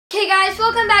Okay guys,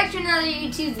 welcome back to another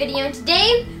YouTube video.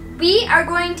 Today we are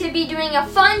going to be doing a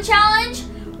fun challenge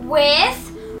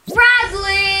with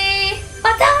Radley.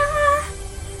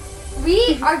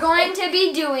 We are going to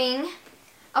be doing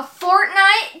a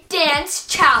Fortnite dance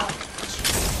challenge.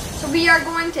 So we are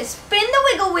going to spin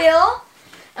the Wyggl wheel,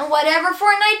 and whatever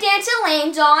Fortnite dance it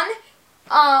lands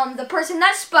on, the person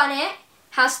that spun it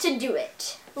has to do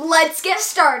it. Let's get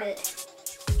started.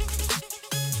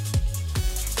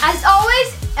 As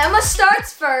always, Emma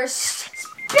starts first.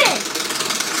 Spin!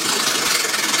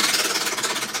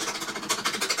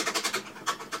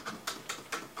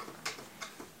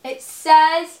 It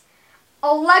says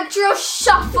Electro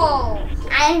Shuffle.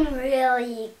 I'm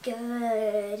really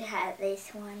good at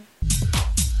this one.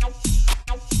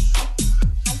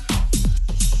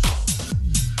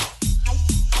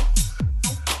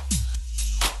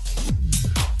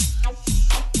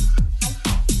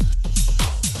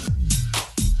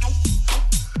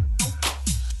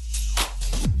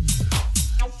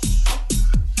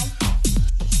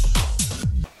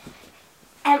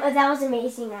 That was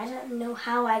amazing. I don't know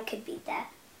how I could beat that.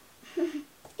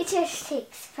 It just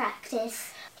takes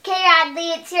practice. Okay,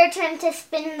 Radley, it's your turn to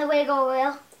spin the Wyggl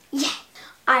wheel. Yeah.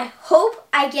 I hope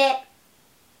I get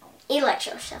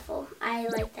Electro Shuffle. I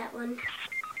like that one.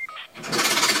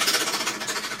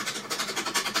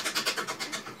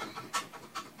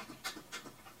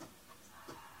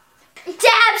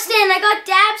 Dab stand! I got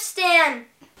dab stand!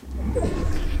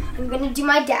 I'm gonna do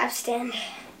my dab stand.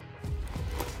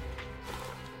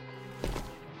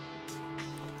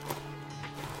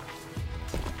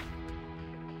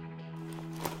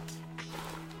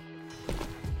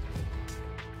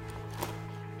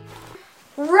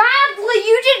 Radley,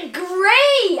 you did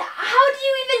great! How do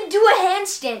you even do a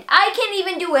handstand? I can't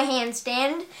even do a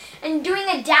handstand. And doing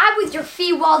a dab with your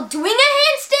feet while doing a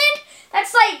handstand?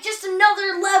 That's like just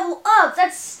another level up.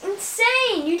 That's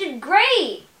insane. You did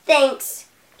great. Thanks,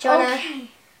 Jonah.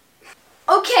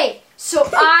 Okay, so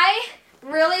I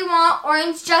really want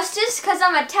Orange Justice because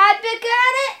I'm a tad bit good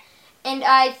at it. And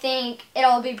I think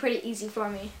it'll be pretty easy for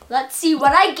me. Let's see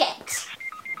what I get.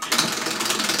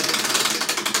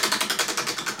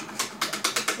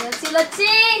 Let's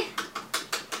see.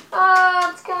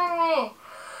 Oh, it's killing me.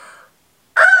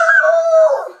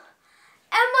 Oh!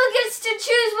 Emma gets to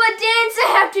choose what dance I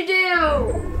have to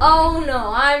do. Oh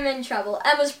no, I'm in trouble.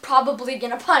 Emma's probably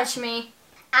gonna punch me.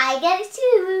 I get to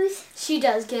choose. She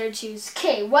does get to choose.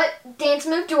 Okay, what dance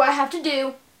move do I have to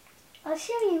do? I'll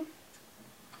show you.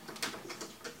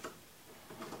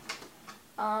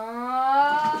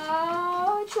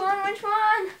 Which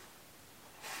one?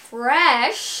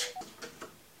 Fresh.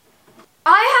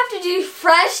 I have to do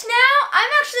fresh now? I'm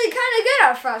actually kind of good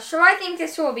at fresh, so I think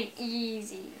this will be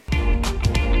easy.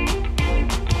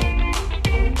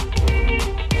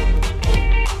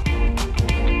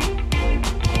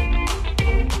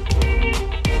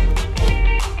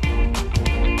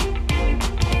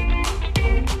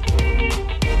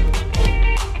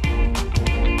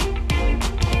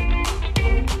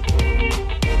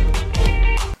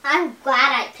 I'm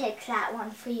glad I picked that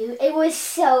one for you. It was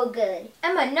so good.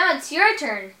 Emma, now it's your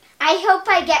turn. I hope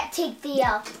I get to take the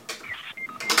L.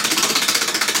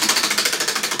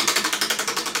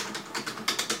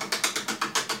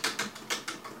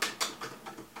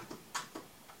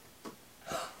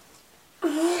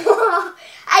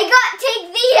 I got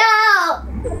take the L.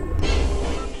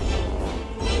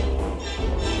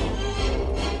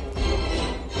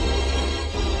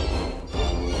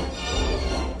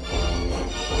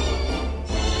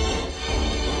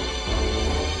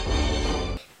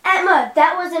 Emma,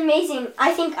 that was amazing.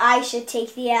 I think I should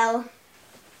take the L.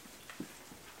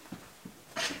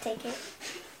 Take it.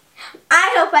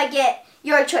 I hope I get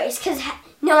your choice because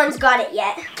no one's got it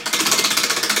yet.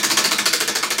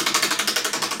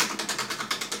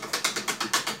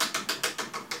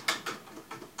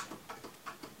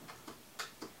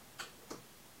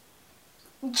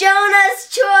 Jonah's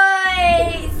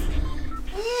choice!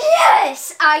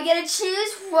 Yes! I get to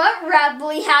choose what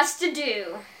Radley has to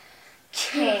do.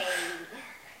 Okay.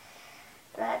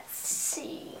 Let's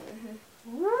see.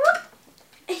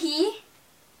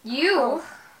 You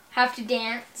have to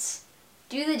dance.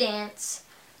 Do the dance.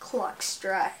 Cluck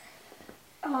Strut.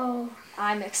 Oh.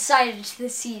 I'm excited to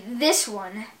see this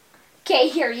one. Okay,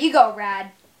 here you go,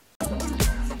 Rad.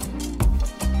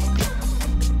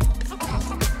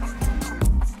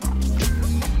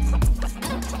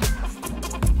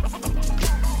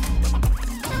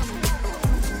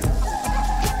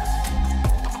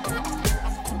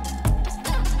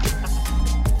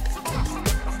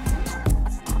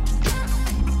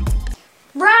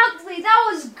 Radley, that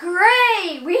was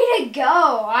great! Way to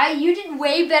go! You did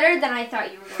way better than I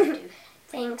thought you were going to.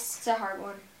 Thanks. It's a hard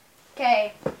one.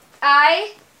 Okay,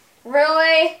 I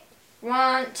really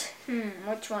want,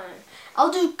 which one?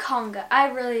 I'll do Conga. I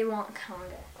really want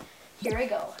Conga. Here we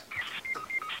go.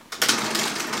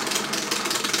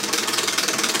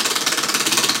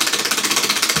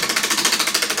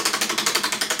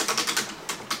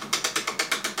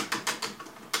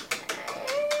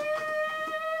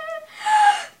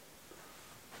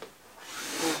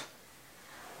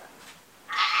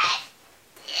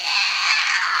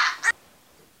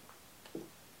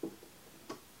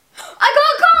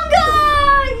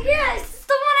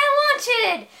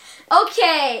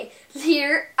 Okay,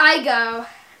 here I go.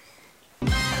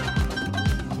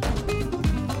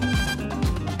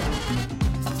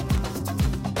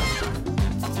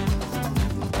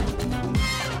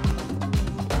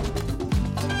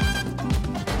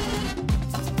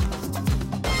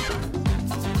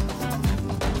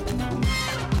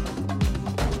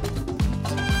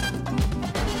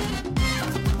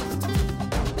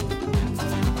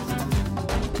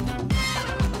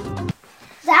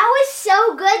 That was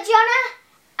so good, Jonah.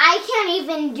 I can't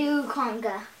even do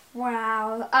Conga.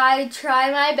 Wow, I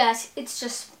try my best. It's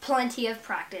just plenty of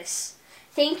practice.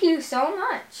 Thank you so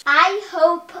much. I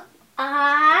hope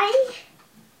I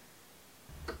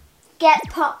get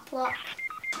pop lock.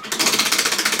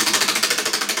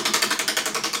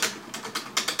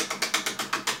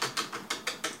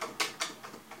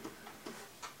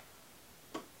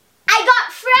 I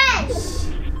got fresh.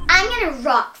 I'm gonna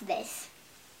rock this.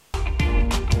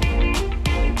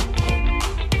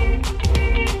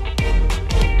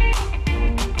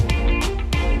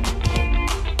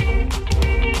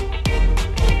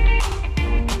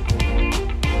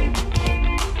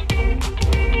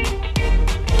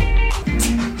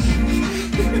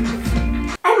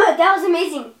 That was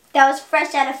amazing. That was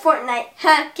fresh out of Fortnite.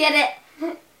 Huh, get it?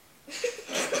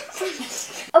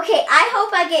 Okay, I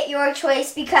hope I get your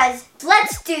choice because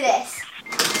let's do this.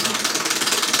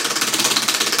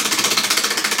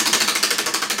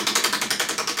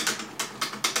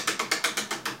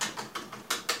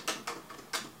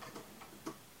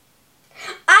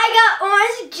 I got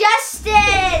Orange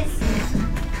Justice!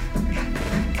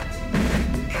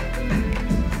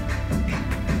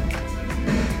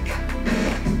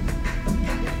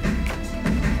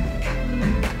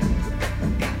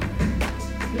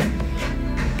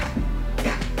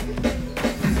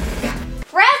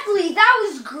 Radley, that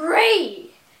was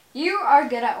great. You are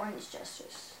good at Orange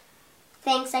Justice.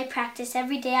 Thanks, I practice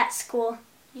every day at school.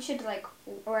 You should like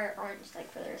wear orange like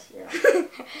for the rest of your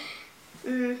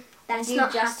life. That's do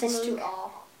not justice happening. to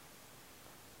all.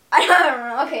 I don't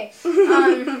know. Okay.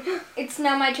 It's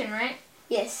now my turn, right?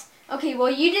 Yes. Okay. Well,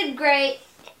 you did great.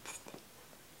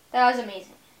 That was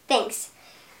amazing. Thanks.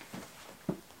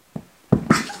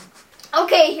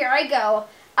 Okay, here I go.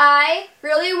 I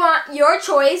really want your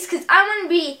choice because I want to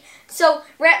be. So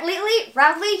Radley,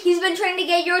 he's been trying to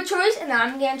get your choice, and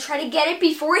I'm gonna try to get it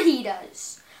before he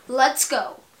does. Let's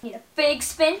go. Need a big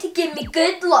spin to give me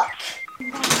good luck.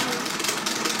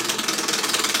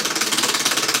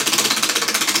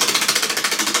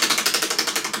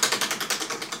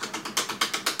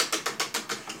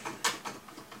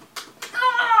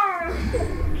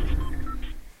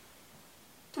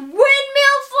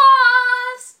 Windmill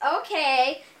Floss!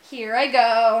 Okay, here I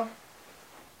go.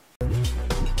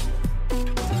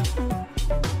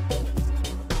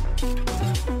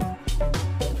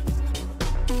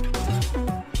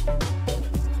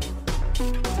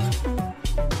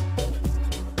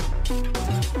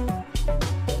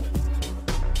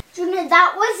 Jonah,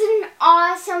 that was an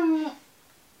awesome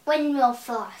windmill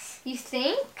floss. You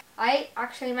think? I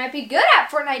actually might be good at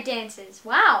Fortnite dances.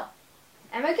 Wow.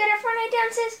 Am I good at Fortnite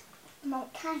dances? Well,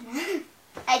 kinda.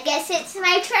 I guess it's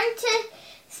my turn to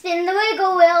spin the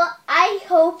wiggle wheel. I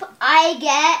hope I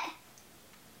get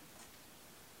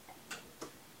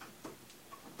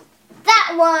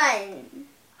that one.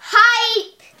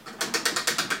 Hype!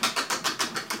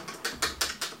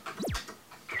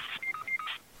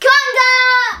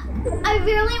 Conga! I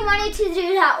really wanted to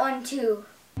do that one too.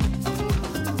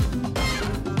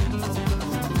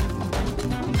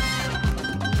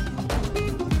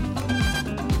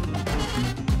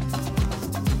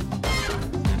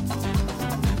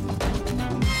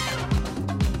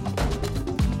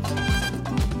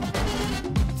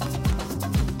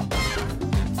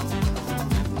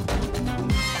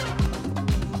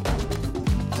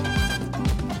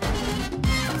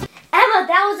 Emma,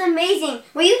 that was amazing.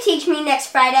 Will you teach me next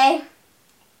Friday?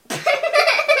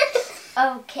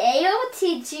 Okay, I'll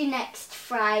teach you next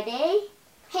Friday.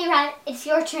 Hey, Rad, it's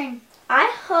your turn.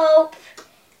 I hope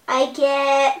I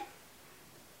get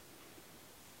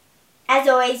As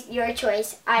always, your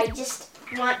choice. I just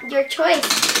want your choice.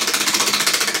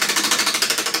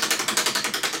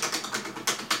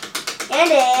 And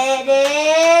it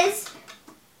is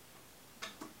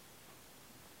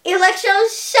Electro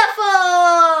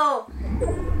Shuffle!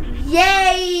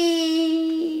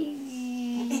 Yay!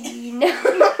 No.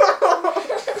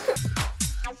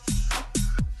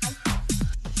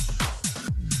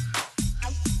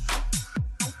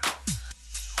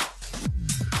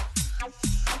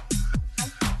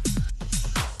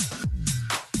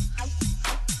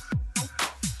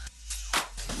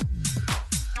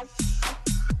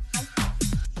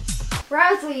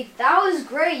 Radley, that was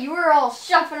great. You were all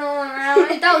shuffling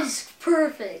around. That was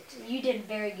perfect. You did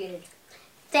very good.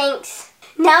 Thanks.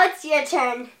 Now it's your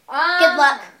turn. Good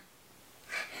luck.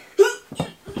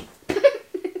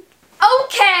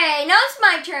 Okay, now it's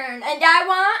my turn, and I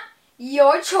want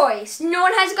your choice. No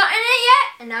one has gotten it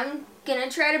yet, and I'm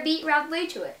gonna try to beat Radley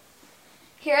to it.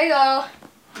 Here I go.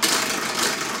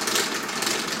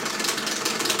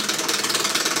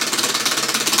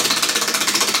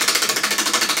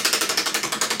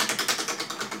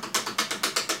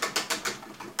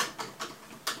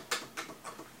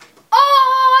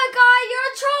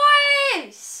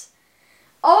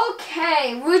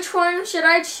 Okay, which one should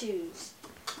I choose?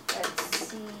 Let's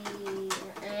see.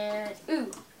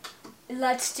 And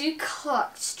let's do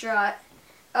Cluck Strut.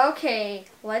 Okay,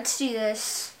 let's do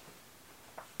this.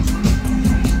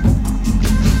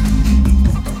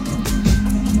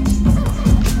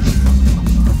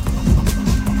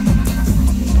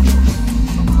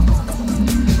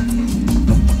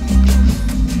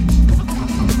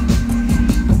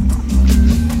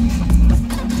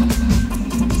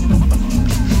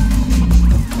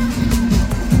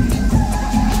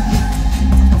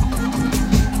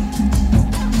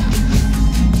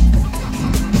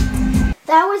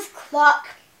 That was Cluck.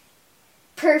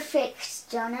 Perfect,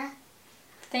 Jonah.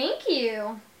 Thank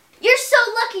you. You're so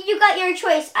lucky you got your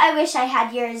choice. I wish I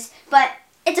had yours, but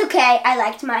it's okay. I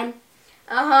liked mine.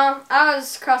 I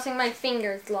was crossing my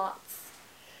fingers lots.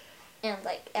 And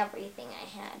like everything I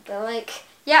had. But like,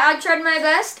 yeah, I tried my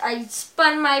best. I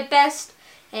spun my best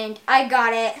and I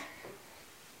got it.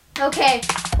 Okay,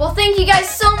 well thank you guys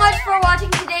so much for watching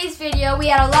today's video. We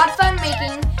had a lot of fun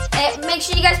making it. Make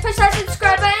sure you guys push that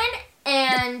subscribe button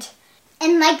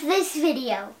and like this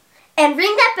video. And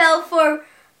ring that bell for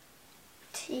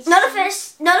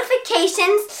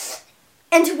notifications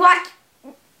and to watch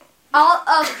all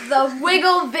of the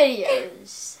Wyggl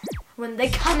videos when they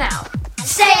come out.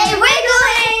 Stay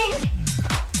wiggling!